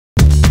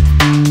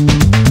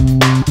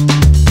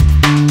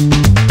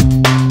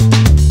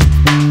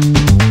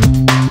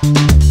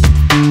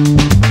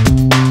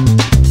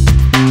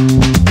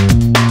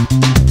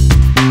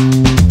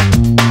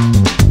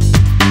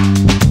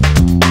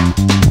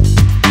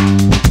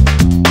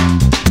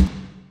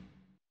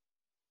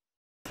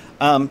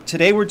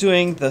Today we're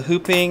doing the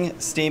hooping,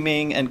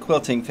 steaming, and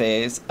quilting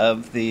phase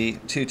of the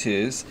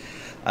tutus.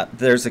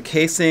 There's a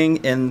casing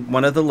in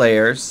one of the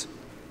layers.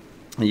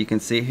 You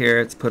can see here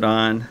it's put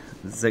on,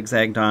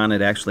 zigzagged on.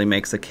 It actually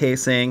makes a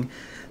casing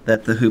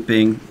that the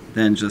hooping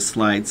then just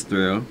slides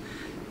through.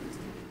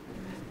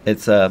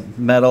 It's a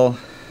metal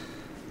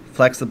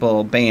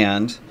flexible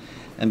band,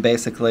 and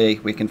basically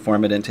we can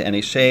form it into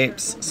any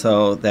shapes,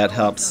 so that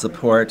helps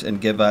support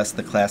and give us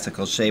the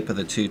classical shape of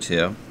the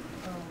tutu.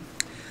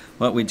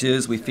 What we do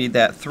is we feed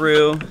that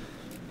through,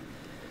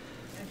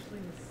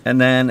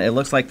 and then it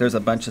looks like there's a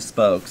bunch of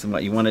spokes, and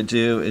what you want to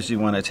do is you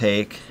want to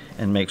take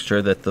and make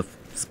sure that the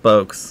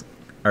spokes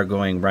are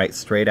going right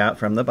straight out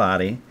from the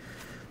body.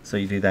 So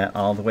you do that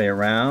all the way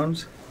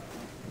around.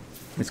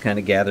 Just kind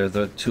of gather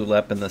the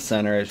tulip in the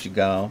center as you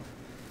go.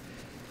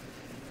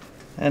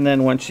 And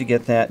then once you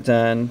get that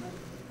done,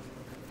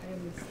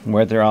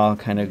 where they're all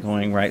kind of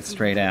going right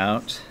straight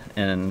out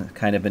and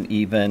kind of an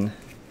even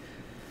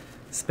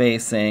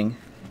spacing,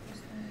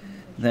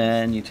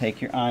 then you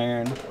take your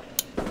iron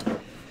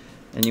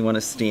and you want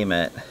to steam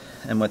it.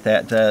 And what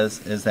that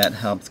does is that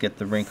helps get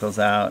the wrinkles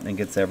out and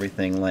gets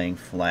everything laying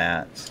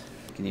flat.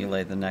 Can you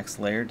lay the next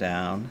layer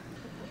down?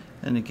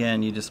 And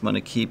again, you just want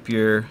to keep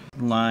your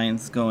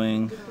lines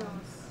going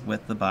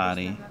with the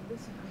body.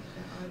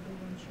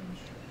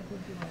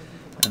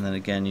 And then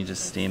again, you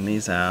just steam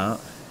these out.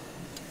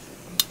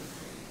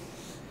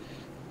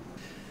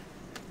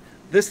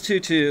 This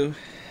tutu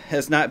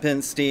has not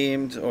been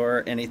steamed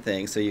or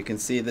anything, so you can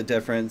see the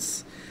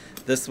difference.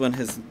 This one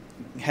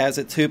has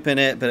its hoop in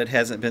it, but it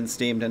hasn't been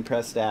steamed and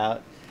pressed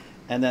out.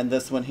 And then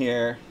this one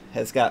here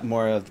has got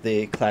more of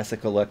the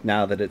classical look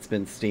now that it's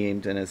been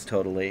steamed and is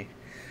totally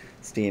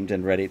steamed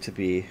and ready to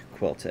be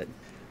quilted.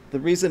 The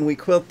reason we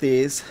quilt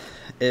these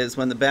is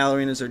when the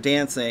ballerinas are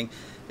dancing,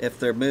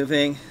 if they're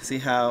moving, see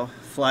how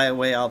fly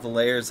away all the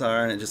layers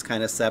are, and it just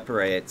kind of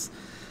separates.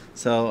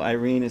 So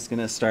Irene is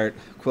going to start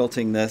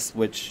quilting this,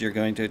 which you're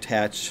going to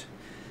attach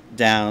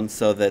down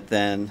so that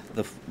then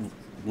the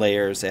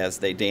layers as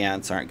they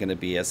dance aren't going to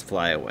be as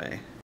fly away.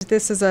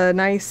 This is a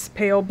nice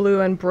pale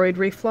blue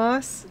embroidery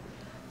floss.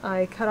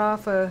 I cut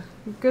off a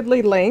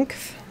goodly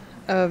length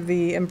of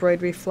the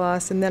embroidery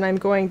floss, and then I'm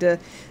going to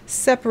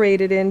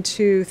separate it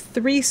into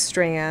 3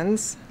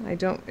 strands.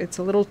 It's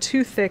a little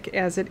too thick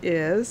as it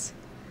is.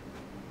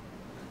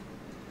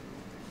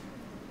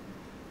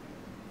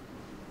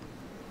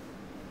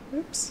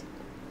 Oops.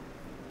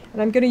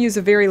 And I'm going to use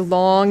a very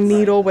long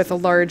needle with a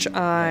large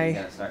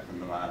eye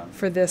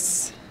for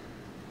this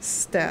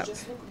step.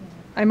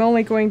 I'm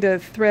only going to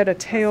thread a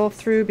tail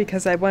through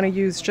because I want to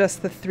use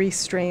just the 3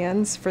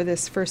 strands for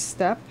this first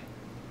step.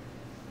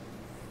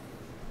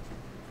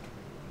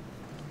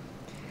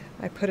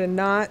 I put a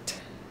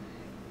knot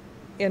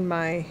in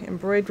my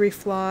embroidery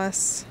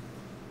floss.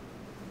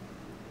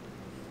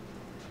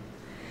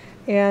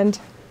 And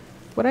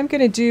what I'm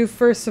going to do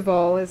first of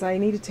all is I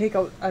need to take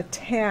a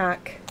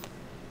tack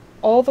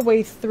all the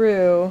way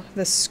through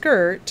the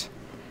skirt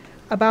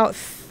about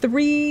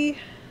 3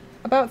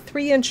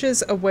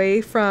 inches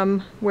away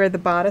from where the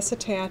bodice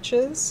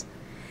attaches,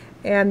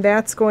 and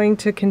that's going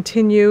to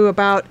continue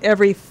about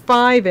every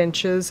 5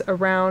 inches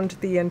around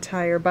the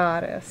entire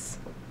bodice.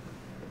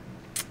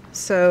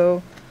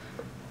 So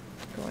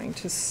I'm going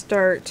to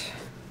start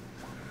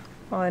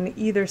on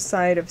either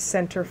side of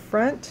center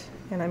front,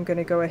 and I'm going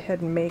to go ahead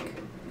and make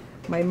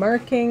my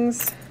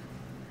markings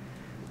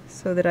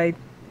so that I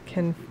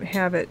can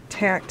have it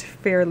tacked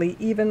fairly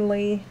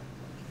evenly.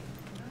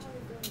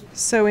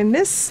 So in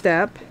this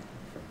step,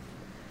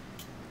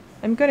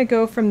 I'm going to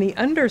go from the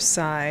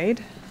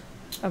underside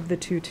of the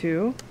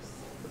tutu,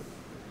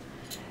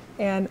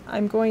 and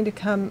I'm going to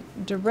come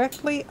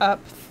directly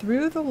up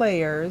through the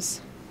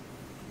layers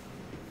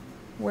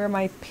where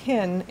my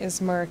pin is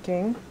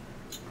marking.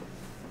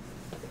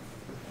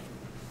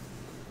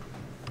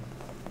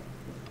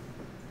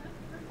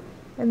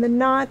 And the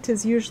knot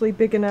is usually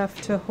big enough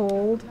to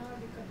hold.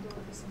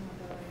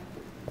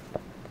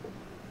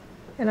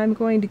 And I'm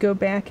going to go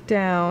back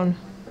down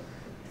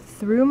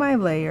through my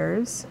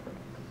layers,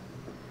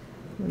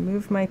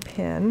 remove my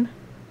pin,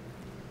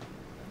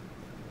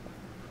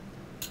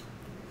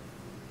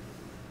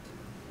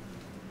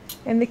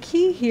 and the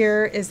key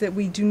here is that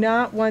we do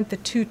not want the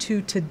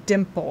tutu to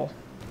dimple.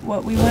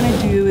 What we want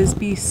to do is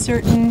be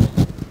certain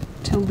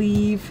to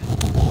leave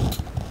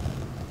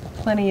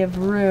plenty of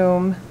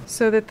room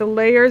so that the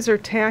layers are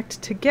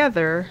tacked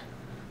together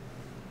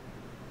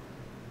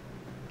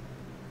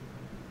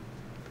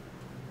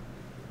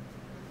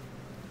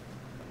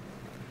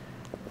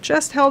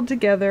just held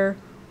together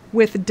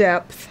with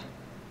depth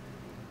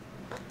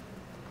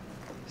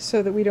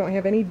so that we don't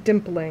have any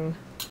dimpling.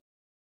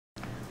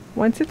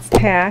 Once it's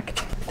tacked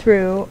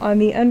through on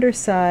the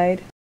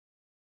underside,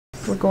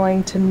 we're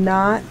going to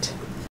knot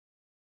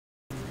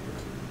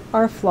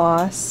our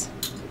floss,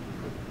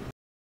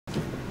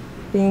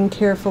 being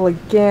careful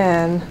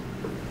again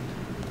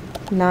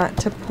not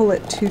to pull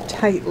it too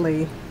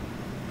tightly.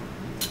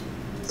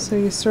 So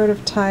you sort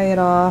of tie it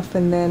off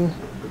and then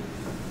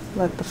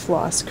let the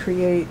floss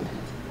create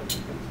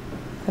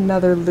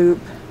another loop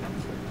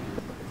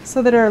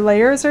so that our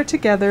layers are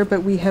together,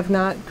 but we have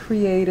not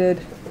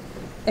created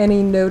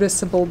any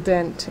noticeable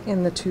dent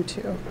in the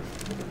tutu.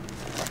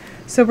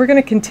 So we're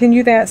going to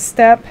continue that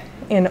step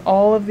in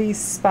all of these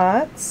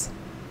spots.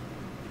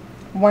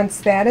 Once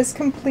that is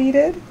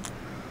completed,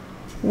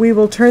 we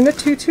will turn the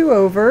tutu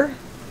over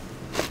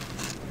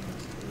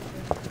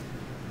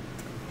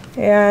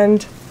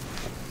and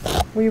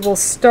we will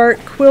start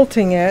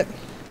quilting it.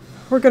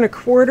 We're going to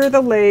quarter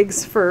the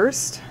legs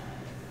first.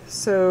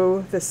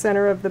 So the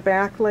center of the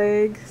back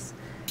legs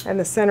and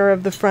the center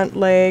of the front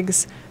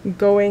legs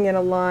going in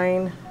a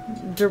line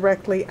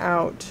directly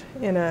out,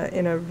 in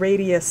a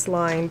radius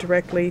line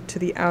directly to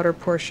the outer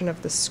portion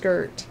of the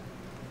skirt.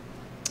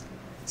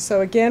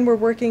 So again, we're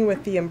working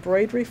with the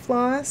embroidery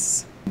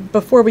floss.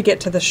 Before we get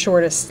to the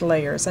shortest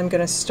layers, I'm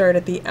going to start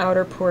at the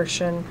outer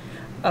portion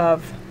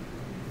of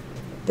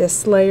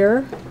this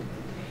layer,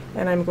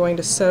 and I'm going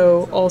to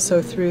sew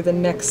also through the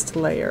next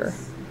layer.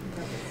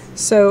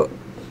 So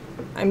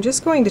I'm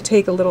just going to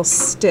take a little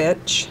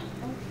stitch,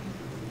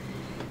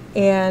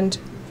 and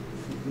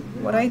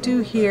what I do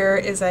here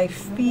is I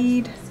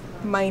feed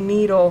my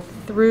needle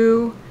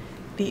through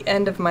the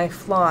end of my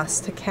floss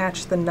to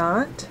catch the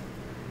knot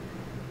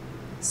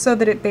so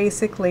that it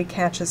basically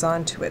catches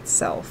onto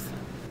itself.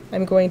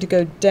 I'm going to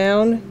go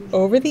down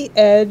over the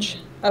edge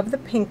of the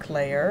pink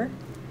layer,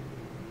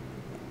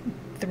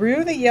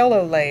 through the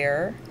yellow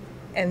layer,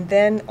 and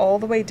then all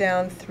the way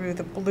down through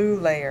the blue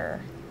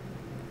layer.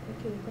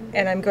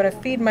 And I'm going to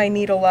feed my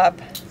needle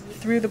up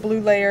through the blue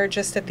layer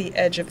just at the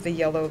edge of the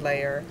yellow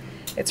layer.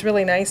 It's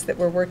really nice that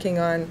we're working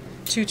on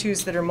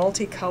tutus that are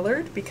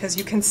multicolored because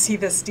you can see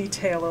this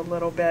detail a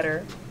little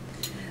better.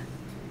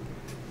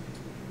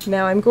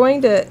 Now I'm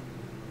going to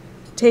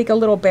take a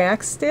little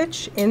back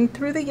stitch in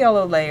through the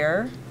yellow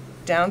layer,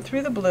 down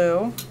through the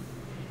blue,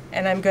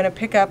 and I'm going to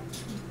pick up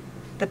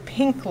the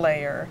pink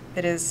layer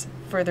that is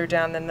further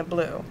down than the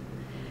blue.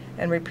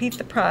 And repeat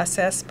the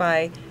process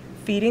by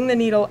feeding the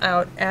needle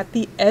out at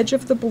the edge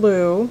of the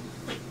blue,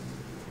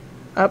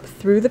 up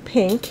through the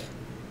pink,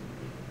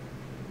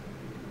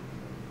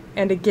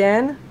 and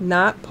again,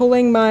 not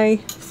pulling my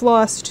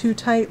floss too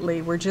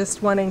tightly. We're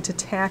just wanting to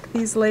tack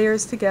these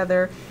layers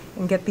together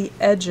and get the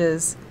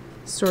edges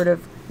sort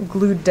of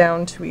glued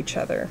down to each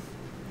other.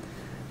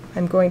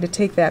 I'm going to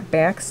take that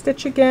back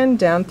stitch again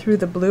down through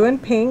the blue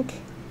and pink,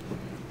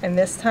 and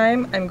this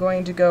time I'm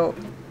going to go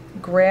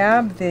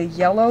grab the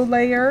yellow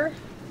layer,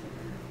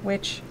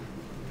 which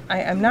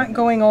I'm not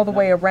going all the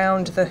way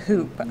around the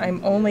hoop.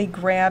 I'm only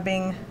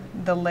grabbing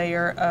the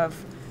layer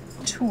of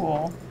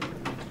tulle,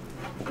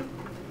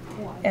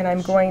 and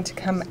I'm going to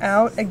come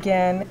out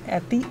again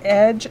at the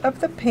edge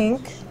of the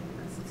pink.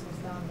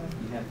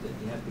 You have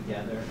to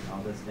gather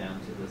all this down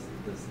to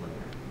this layer.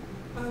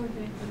 Oh,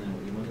 okay. And then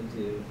what you want to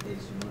do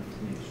is you want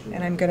to make sure.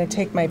 And I'm going to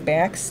take my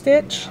back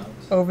stitch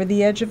over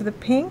the edge of the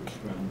pink,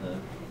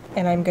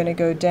 and I'm going to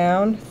go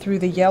down through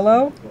the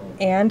yellow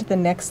and the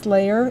next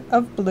layer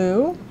of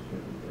blue,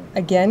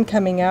 again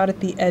coming out at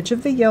the edge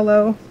of the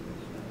yellow,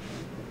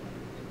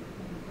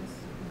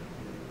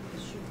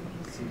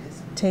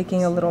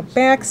 taking a little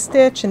back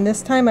stitch, and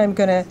this time I'm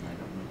going to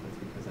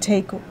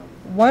take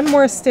one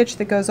more stitch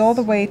that goes all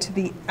the way to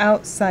the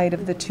outside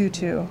of the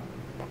tutu.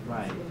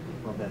 Right.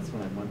 Well, that's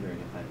what I'm wondering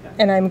if I've got.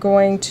 And I'm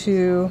going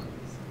to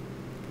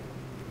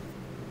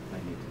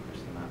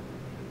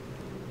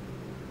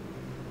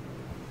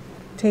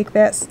take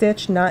that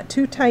stitch not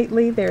too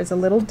tightly. There's a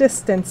little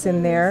distance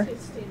in there.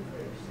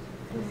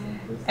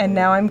 And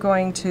now I'm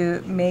going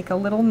to make a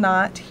little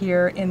knot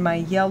here in my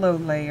yellow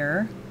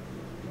layer.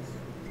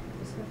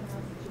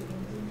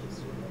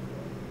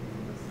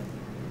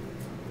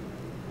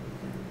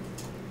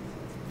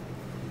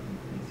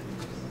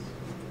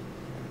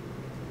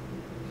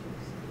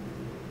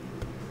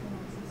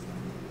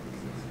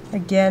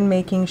 Again,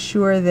 making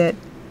sure that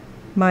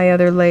my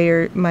other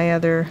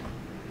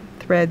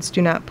threads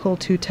do not pull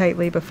too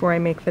tightly before I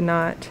make the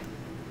knot.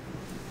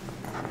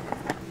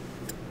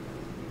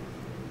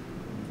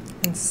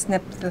 And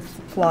snip the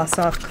floss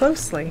off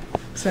closely.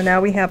 So now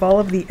we have all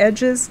of the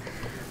edges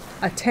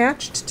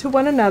attached to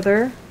one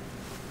another.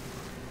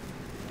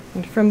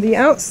 And from the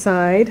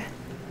outside,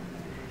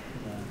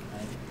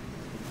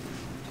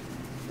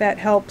 that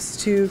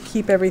helps to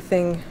keep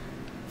everything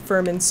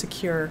firm and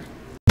secure.